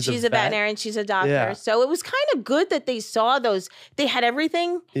daughter who's she's a veterinarian. She's a doctor. Yeah. So it was kind of good that they saw those. They had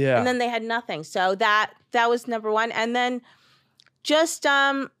everything, and then they had nothing. So that was number one. And then just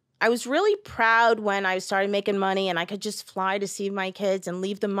I was really proud when I started making money and I could just fly to see my kids and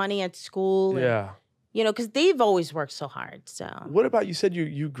leave the money at school. Yeah. You know, because they've always worked so hard. So, what about, you said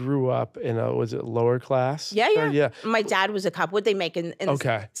you grew up in was it lower class? Yeah. My dad was a cop. What they make in the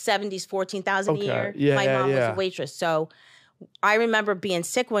 70s, $14,000 a year. Yeah, my mom was a waitress. So I remember being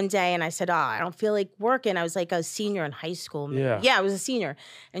sick one day and I said, I don't feel like working. I was like a senior in high school. Yeah, I was a senior.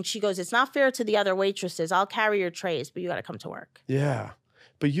 And she goes, it's not fair to the other waitresses. I'll carry your trays, but you got to come to work. Yeah.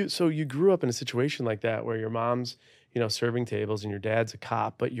 But you grew up in a situation like that where your mom's, serving tables and your dad's a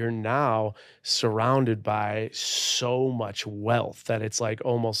cop, but you're now surrounded by so much wealth that it's like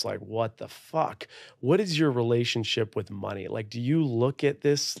almost like, what the fuck? What is your relationship with money? Like, do you look at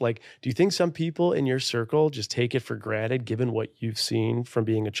this? Like, do you think some people in your circle just take it for granted given what you've seen from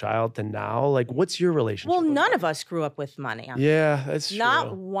being a child to now? Like, what's your relationship? Well, none of us grew up with money. Yeah, that's true.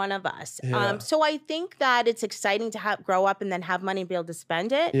 Not one of us. Yeah. So I think that it's exciting to grow up and then have money and be able to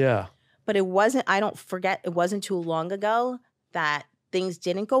spend it. Yeah. But it wasn't, I don't forget, it wasn't too long ago that things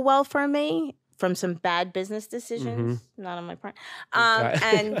didn't go well for me from some bad business decisions, not on my part.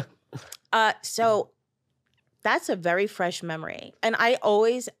 And so that's a very fresh memory. And I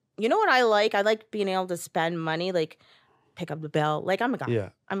always, you know what I like? I like being able to spend money, like pick up the bill. Like, I'm a guy. Yeah.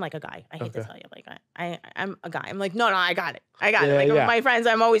 I'm like a guy. I hate to tell you, like I'm a guy. I'm like, no, I got it. I got it. Like with my friends,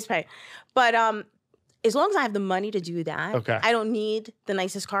 I'm always paying. But as long as I have the money to do that, I don't need the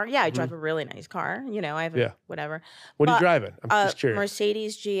nicest car. Yeah, I drive a really nice car. I have whatever. What are you driving? I'm just curious.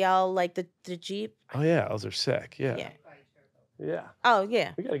 Mercedes GL, like the Jeep. Oh, yeah. Those are sick. Yeah. Oh,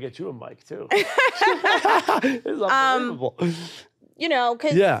 yeah. We got to get you a mic, too. This is unbelievable.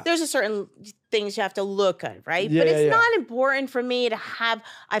 Because there's a certain things you have to look at, right? Yeah, but it's not important for me to have,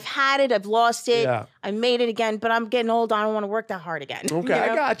 I've had it, I've lost it, I made it again, but I'm getting old, I don't want to work that hard again. Okay,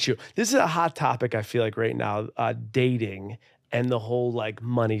 I got you. This is a hot topic, I feel like, right now, dating and the whole like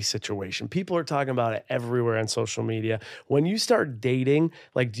money situation. People are talking about it everywhere on social media. When you start dating,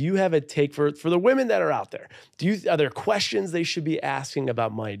 like, do you have a take for the women that are out there? Are there questions they should be asking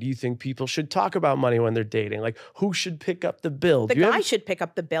about money? Do you think people should talk about money when they're dating? Like, who should pick up the bill? The guy should pick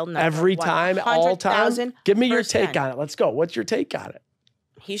up the bill. Every time, all time? Give me your take on it. Let's go. What's your take on it?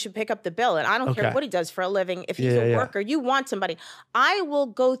 He should pick up the bill. And I don't care what he does for a living. If he's a worker, you want somebody. I will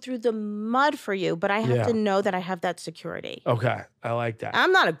go through the mud for you, but I have to know that I have that security. Okay. I like that.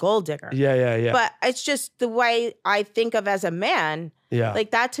 I'm not a gold digger. Yeah. But it's just the way I think of as a man. Yeah. Like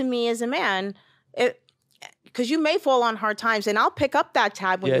that to me as a man, because you may fall on hard times, and I'll pick up that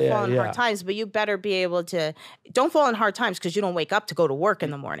tab when you fall on hard times, but you better be able to, don't fall on hard times because you don't wake up to go to work in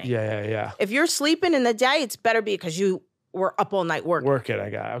the morning. Yeah. If you're sleeping in the day, it's better because you we're up all night working.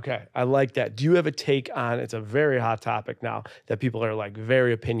 Okay. I like that. Do you have a take on, it's a very hot topic now that people are like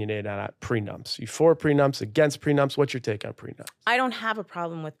very opinionated on prenups. You for prenups, against prenups? What's your take on prenups? I don't have a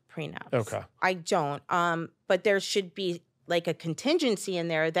problem with prenups. Okay. I don't. But there should be like a contingency in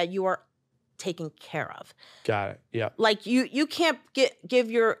there that you are taken care of. Got it. Yeah. Like you can't give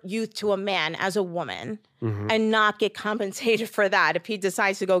your youth to a man as a woman and not get compensated for that if he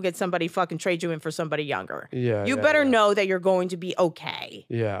decides to go get somebody fucking trade you in for somebody younger. Yeah. You better know that you're going to be okay.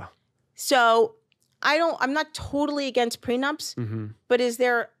 Yeah. So I'm not totally against prenups, but is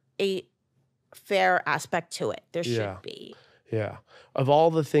there a fair aspect to it? There should be. Yeah. Of all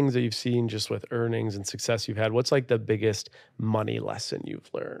the things that you've seen just with earnings and success you've had, what's like the biggest money lesson you've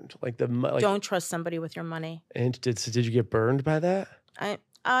learned? Don't trust somebody with your money. And did you get burned by that?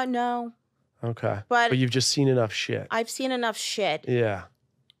 No. Okay. But you've just seen enough shit. I've seen enough shit. Yeah.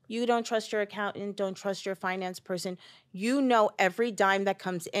 You don't trust your accountant, don't trust your finance person. You know every dime that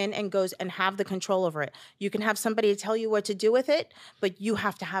comes in and goes and have the control over it. You can have somebody tell you what to do with it, but you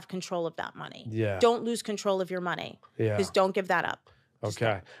have to have control of that money. Yeah. Don't lose control of your money. Yeah. Because don't give that up.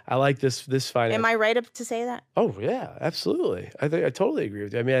 Okay. I like this finance. Am I right to say that? Oh, yeah, absolutely. I totally agree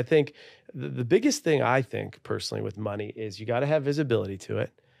with you. I mean, I think the biggest thing I think personally with money is you got to have visibility to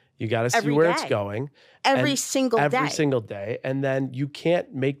it. You got to see where it's going. Every single day. And then you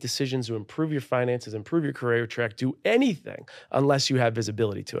can't make decisions to improve your finances, improve your career track, do anything unless you have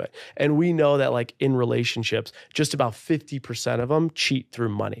visibility to it. And we know that like in relationships, just about 50% of them cheat through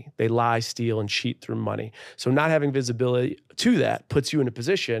money. They lie, steal, and cheat through money. So not having visibility to that puts you in a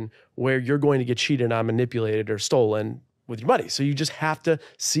position where you're going to get cheated on, manipulated, or stolen with your money. So you just have to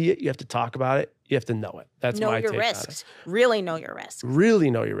see it. You have to talk about it. You have to know it. That's my take on it. Know your risks. Really know your risks. Really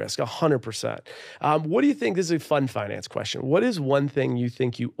know your risk, 100%. What do you think? This is a fun finance question. What is one thing you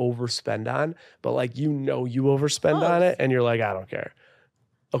think you overspend on, but like you overspend on it, and you're like, I don't care?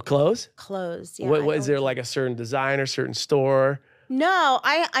 Oh, clothes? Clothes, yeah. What is there like a certain designer, certain store? No,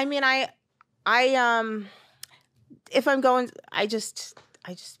 I mean, if I'm going, I just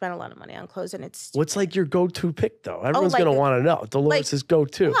spend a lot of money on clothes, and it's stupid. What's like your go-to pick though? Everyone's gonna want to know. Dolores'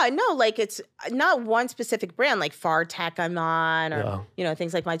 go-to. Yeah, no, like it's not one specific brand, like Fartech I'm on, or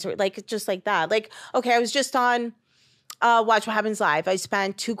things like like just like that. Like, okay, I was just on Watch What Happens Live. I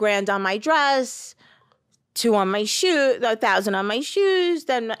spent $2,000 on my dress, $2,000 on my shoe, $1,000 on my shoes,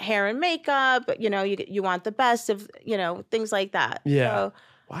 then hair and makeup. You want the best of things like that. Yeah. So,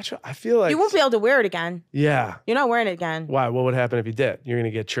 I feel like you won't be able to wear it again. Yeah. You're not wearing it again. Why? What would happen if you did? You're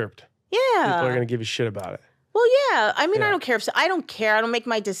going to get chirped. Yeah. People are going to give you shit about it. Well, yeah. I mean, I don't care. I don't care. I don't make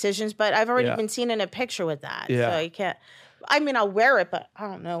my decisions, but I've already been seen in a picture with that. Yeah. So you can't. I mean, I'll wear it, but I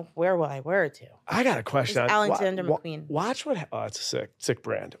don't know where will I wear it to. I got a question. Alexander McQueen. Watch what. Oh, it's a sick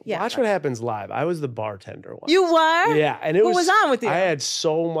brand. Yeah, Watch What Happens Live. I was the bartender once. You were? Yeah, and Who was on with you? I had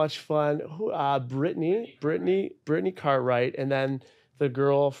so much fun. Brittany Cartwright, and then the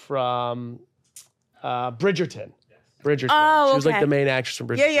girl from Bridgerton. Bridgerton. Oh, She was like the main actress from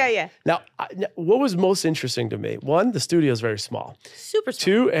Bridgerton. Yeah. Now, what was most interesting to me? One, the studio is very small. Super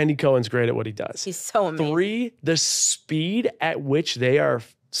small. 2, Andy Cohen's great at what he does. He's so amazing. 3, the speed at which they are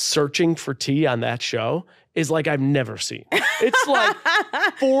searching for tea on that show is like I've never seen. It's like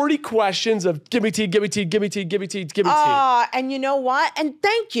 40 questions of give me tea, give me tea, give me tea, give me tea, give me tea. And you know what? And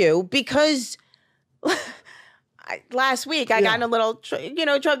thank you, because last week I got in a little,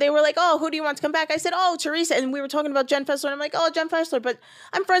 trouble. They were like, oh, who do you want to come back? I said, oh, Teresa. And we were talking about Jen Fessler. And I'm like, oh, Jen Fessler. But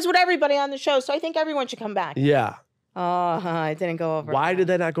I'm friends with everybody on the show, so I think everyone should come back. Yeah. I didn't go over. Why did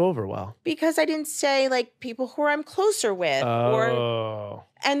that not go over well? Because I didn't say like people who I'm closer with.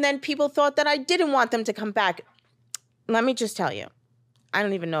 And then people thought that I didn't want them to come back. Let me just tell you. I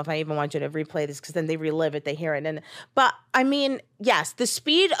don't even know if I even want you to replay this because then they relive it, they hear it. But I mean, yes, the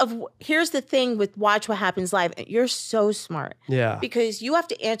speed of, here's the thing with Watch What Happens Live. You're so smart. Yeah. Because you have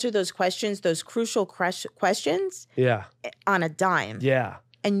to answer those questions, those crucial questions. Yeah. On a dime. Yeah.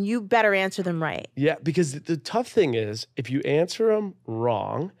 And you better answer them right. Yeah, because the tough thing is if you answer them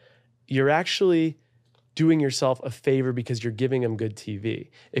wrong, you're actually doing yourself a favor because you're giving them good TV.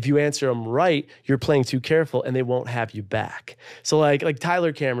 If you answer them right, you're playing too careful and they won't have you back. So like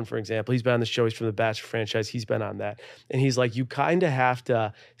Tyler Cameron, for example, he's been on the show. He's from the Bachelor franchise. He's been on that. And he's like, you kind of have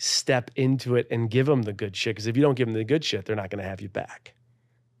to step into it and give them the good shit. Because if you don't give them the good shit, they're not going to have you back.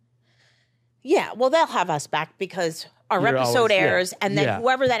 Yeah, well, they'll have us back because our episode airs, and then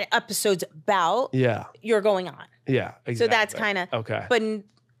whoever that episode's about, you're going on. Yeah, exactly. So that's kind of okay. But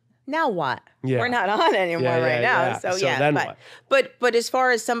now what? Yeah. We're not on anymore right now. Yeah. So then what? But as far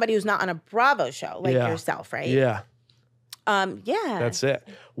as somebody who's not on a Bravo show like yourself, right? Yeah. Yeah. That's it.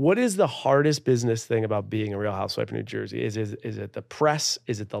 What is the hardest business thing about being a Real Housewife of New Jersey? Is it the press?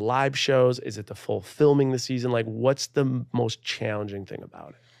 Is it the live shows? Is it the full filming the season? Like, what's the most challenging thing about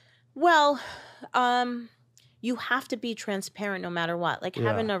it? Well, you have to be transparent no matter what. Like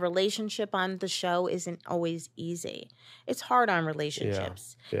having a relationship on the show isn't always easy. It's hard on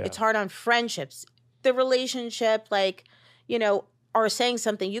relationships. Yeah. It's hard on friendships. The relationship, like, or saying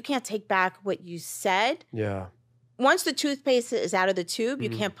something, you can't take back what you said. Yeah. Once the toothpaste is out of the tube, you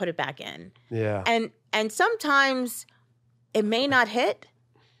can't put it back in. Yeah. And sometimes it may not hit,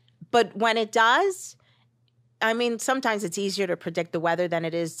 but when it does, I mean, sometimes it's easier to predict the weather than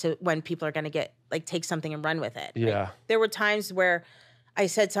it is to when people are going to take something and run with it. Yeah. Like, there were times where I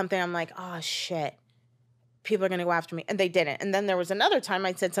said something, I'm like, oh shit, people are going to go after me. And they didn't. And then there was another time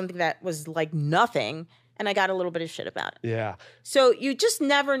I said something that was like nothing and I got a little bit of shit about it. Yeah. So you just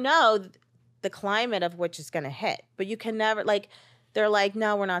never know the climate of which is going to hit. But you can never, like, they're like,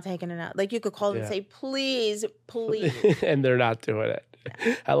 no, we're not taking it out. Like, you could call them and say, please. And they're not doing it.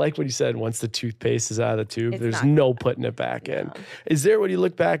 Yeah. I like what you said. Once the toothpaste is out of the tube, there's no putting it back in. Is there, when you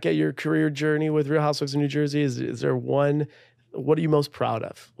look back at your career journey with Real Housewives of New Jersey, is there one, what are you most proud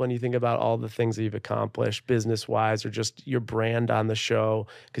of when you think about all the things that you've accomplished business-wise or just your brand on the show?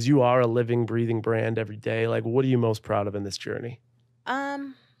 Because you are a living, breathing brand every day. Like, what are you most proud of in this journey?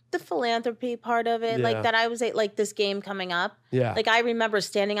 The philanthropy part of it, like that I was at, like, this game coming up. Yeah. Like, I remember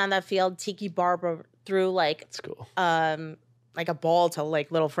standing on that field, Tiki Barber threw, like, that's cool. Like a ball to, like,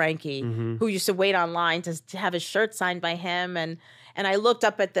 little Frankie, who used to wait online to have his shirt signed by him. And I looked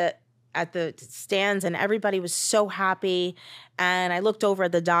up at the stands and everybody was so happy. And I looked over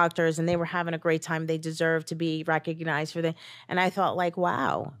at the doctors and they were having a great time. They deserved to be recognized for and I thought, like,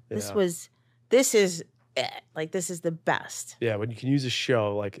 wow, this is it. Like, this is the best. Yeah, when you can use a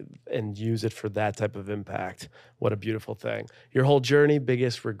show and use it for that type of impact, what a beautiful thing. Your whole journey,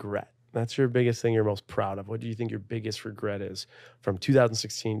 biggest regret. That's your biggest thing you're most proud of. What do you think your biggest regret is from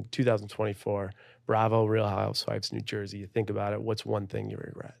 2016 to 2024? Bravo, Real Housewives, New Jersey. You think about it. What's one thing you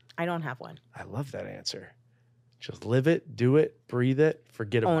regret? I don't have one. I love that answer. Just live it, do it, breathe it,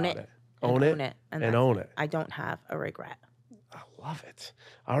 forget about it. Own it. And own it. I don't have a regret. I love it.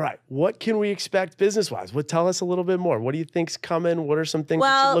 All right. What can we expect business-wise? Tell us a little bit more. What do you think's coming? What are some things we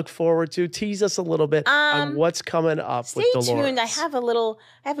should look forward to? Tease us a little bit on what's coming up with Dolores. Stay tuned. I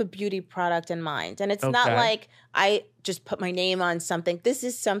have a beauty product in mind. And it's not like I just put my name on something. This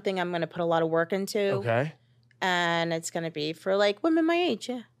is something I'm going to put a lot of work into. Okay. And it's going to be for, like, women my age,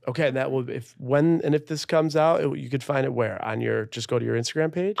 yeah. Okay, and that will if this comes out, you could find it where on just go to your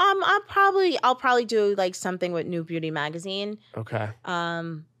Instagram page. I'll probably do, like, something with New Beauty magazine. Okay.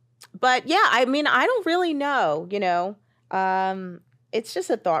 But yeah, I mean, I don't really know. It's just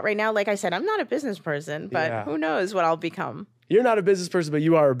a thought right now. Like I said, I'm not a business person, but who knows what I'll become. You're not a business person, but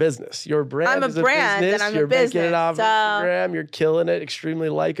you are a business. Your brand I'm a is a brand, business. and I'm You're a business. making it off Instagram. You're killing it. Extremely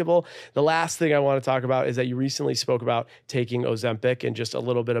likable. The last thing I want to talk about is that you recently spoke about taking Ozempic and just a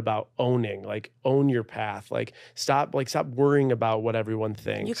little bit about owning, like, own your path. Like, stop worrying about what everyone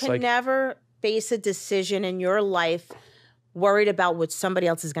thinks. You can never base a decision in your life worried about what somebody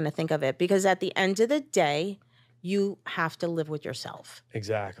else is going to think of it, because at the end of the day, you have to live with yourself.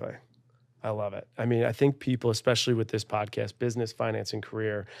 Exactly. I love it. I mean, I think people, especially with this podcast, business, finance, and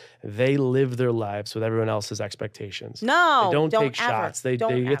career, they live their lives with everyone else's expectations. No, they don't take shots. They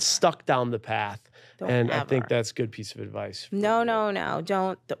get stuck down the path. I think that's a good piece of advice. No.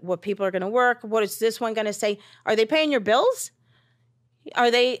 Don't. What people are going to work. What is this one going to say? Are they paying your bills? Are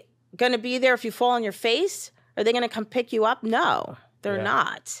they going to be there if you fall on your face? Are they going to come pick you up? No, they're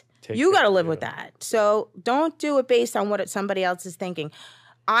not. You got to live with that. So don't do it based on what somebody else is thinking.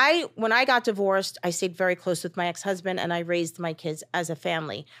 When I got divorced, I stayed very close with my ex-husband and I raised my kids as a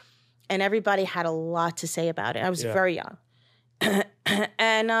family. And everybody had a lot to say about it. I was very young.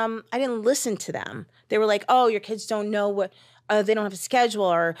 And I didn't listen to them. They were like, oh, your kids don't know what, they don't have a schedule,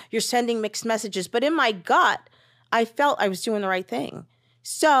 or you're sending mixed messages. But in my gut, I felt I was doing the right thing.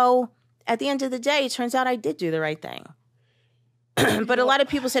 So at the end of the day, it turns out I did do the right thing. But a lot of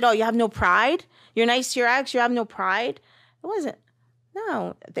people said, oh, you have no pride? You're nice to your ex, you have no pride? It wasn't.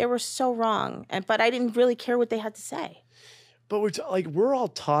 No, they were so wrong. But I didn't really care what they had to say. But we're all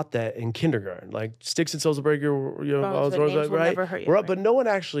taught that in kindergarten, like sticks and stones will break your bones, right? Never hurt you, right? But no one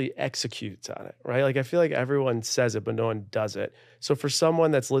actually executes on it, right? Like, I feel like everyone says it, but no one does it. So for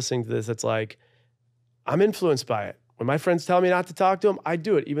someone that's listening to this, it's like, I'm influenced by it. When my friends tell me not to talk to them, I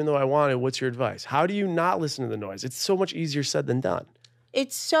do it, even though I want it. What's your advice? How do you not listen to the noise? It's so much easier said than done.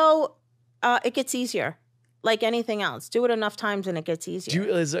 It's so, it gets easier. like anything else. Do it enough times and it gets easier. Do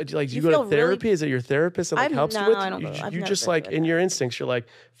you go to therapy? Is it your therapist that helps you with? I don't go. You just like in your instincts, you're like,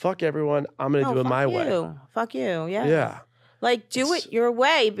 fuck everyone. I'm going to do it my way. Fuck you. Yeah. Yeah. Like do it your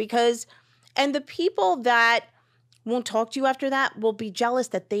way and the people that won't talk to you after that will be jealous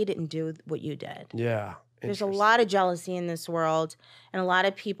that they didn't do what you did. Yeah. There's a lot of jealousy in this world, and a lot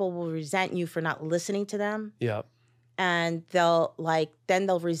of people will resent you for not listening to them. Yeah. And they'll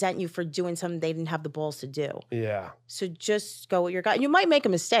resent you for doing something they didn't have the balls to do. Yeah. So just go with your gut. You might make a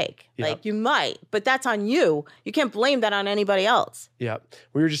mistake. Yep. Like you might, but that's on you. You can't blame that on anybody else. Yeah.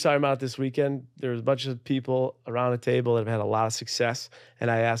 We were just talking about this weekend. There was a bunch of people around a table that have had a lot of success.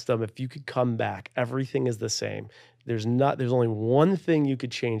 And I asked them, if you could come back, everything is the same. There's only one thing you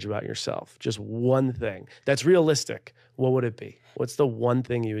could change about yourself. Just one thing. That's realistic. What would it be? What's the one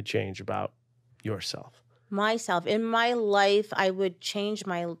thing you would change about yourself? Myself. In my life, I would change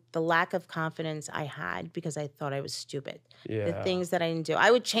the lack of confidence I had because I thought I was stupid. Yeah. The things that I didn't do.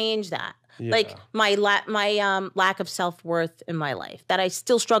 I would change that. Yeah. Like my lack of self-worth in my life that I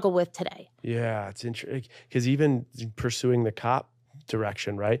still struggle with today. Yeah, it's interesting. Because even pursuing the cop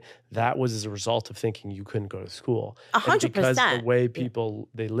direction, right? That was as a result of thinking you couldn't go to school. 100%. Because the way people,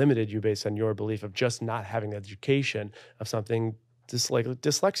 they limited you based on your belief of just not having the education of something like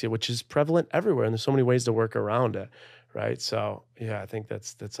dyslexia, which is prevalent everywhere, and there's so many ways to work around it, right? So yeah, I think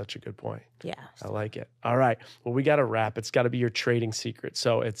that's such a good point. Yeah, I like it. All right, well, we got to wrap. It's got to be your trading secret.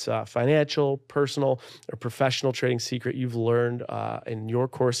 So it's financial, personal, or professional trading secret you've learned in your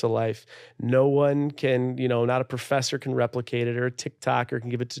course of life. No one can, not a professor can replicate it, or a TikToker can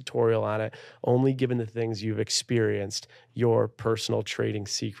give a tutorial on it. Only given the things you've experienced, your personal trading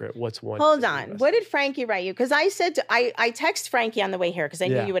secret. What's one? Hold on. What did Frankie write you? Because I said I text Frankie on the way here because I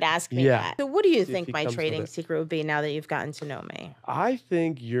knew you would ask me that. So what do you think my trading secret would be now that you've gotten to know me? I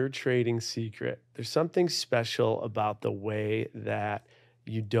think your trading secret, there's something special about the way that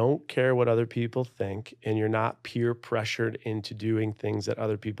you don't care what other people think, and you're not peer pressured into doing things that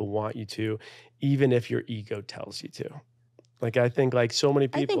other people want you to, even if your ego tells you to. Like, I think like so many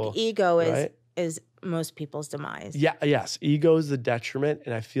people. I think ego is most people's demise. Yeah. Yes. Ego is the detriment.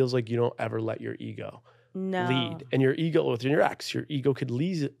 And it feels like you don't ever let your ego lead. And your ego within your ex, your ego could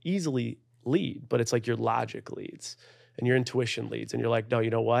easily lead, but it's like your logic leads and your intuition leads. And you're like, no, you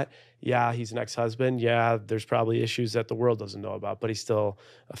know what? Yeah, he's an ex-husband. Yeah, there's probably issues that the world doesn't know about, but he's still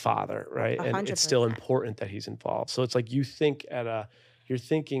a father, right? 100%. And it's still important that he's involved. So it's like you're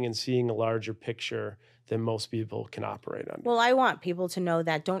thinking and seeing a larger picture than most people can operate on. Well, I want people to know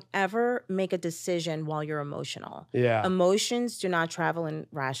that don't ever make a decision while you're emotional. Yeah. Emotions do not travel in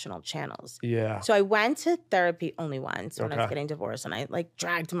rational channels. Yeah. So I went to therapy only once when I was getting divorced, and I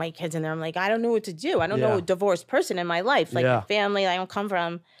dragged my kids in there. I'm like, I don't know what to do. I don't know a divorced person in my life, like the family I don't come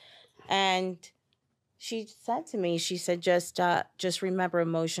from. And she said to me, she said, just remember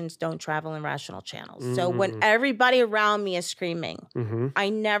emotions don't travel in rational channels. Mm-hmm. So when everybody around me is screaming, I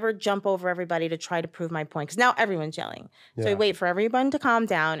never jump over everybody to try to prove my point because now everyone's yelling. So I wait for everyone to calm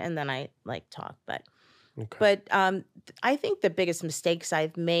down and then I talk. But I think the biggest mistakes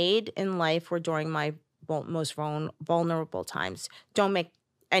I've made in life were during my most vulnerable times. Don't make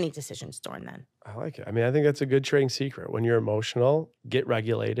any decisions during then. I like it. I mean, I think that's a good trading secret. When you're emotional, get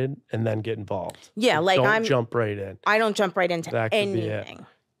regulated and then get involved. Yeah, don't jump right in. I don't jump right into anything.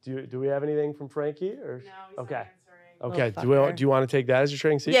 Do we have anything from Frankie? Or? No, okay. Okay. Do you want to take that as your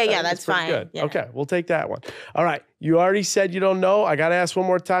trading secret? Yeah, that's fine. Good. Yeah. Okay, we'll take that one. All right. You already said you don't know. I got to ask one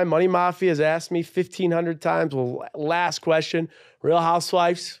more time. Money Mafia has asked me 1,500 times. Well, last question. Real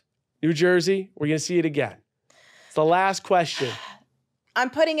Housewives, New Jersey. We're going to see it again. It's the last question. I'm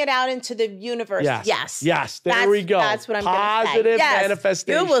putting it out into the universe. Yes. There we go. That's what I'm going to say. Positive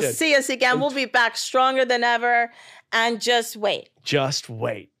manifestation. You will see us again. We'll be back stronger than ever. And just wait. Just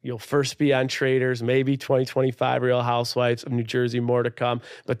wait. You'll first be on Traitors, maybe 2025 Real Housewives of New Jersey, more to come.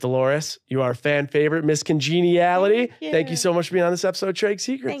 But Dolores, you are a fan favorite, Miss Congeniality. Thank you so much for being on this episode of Trading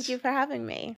Secrets. Thank you for having me.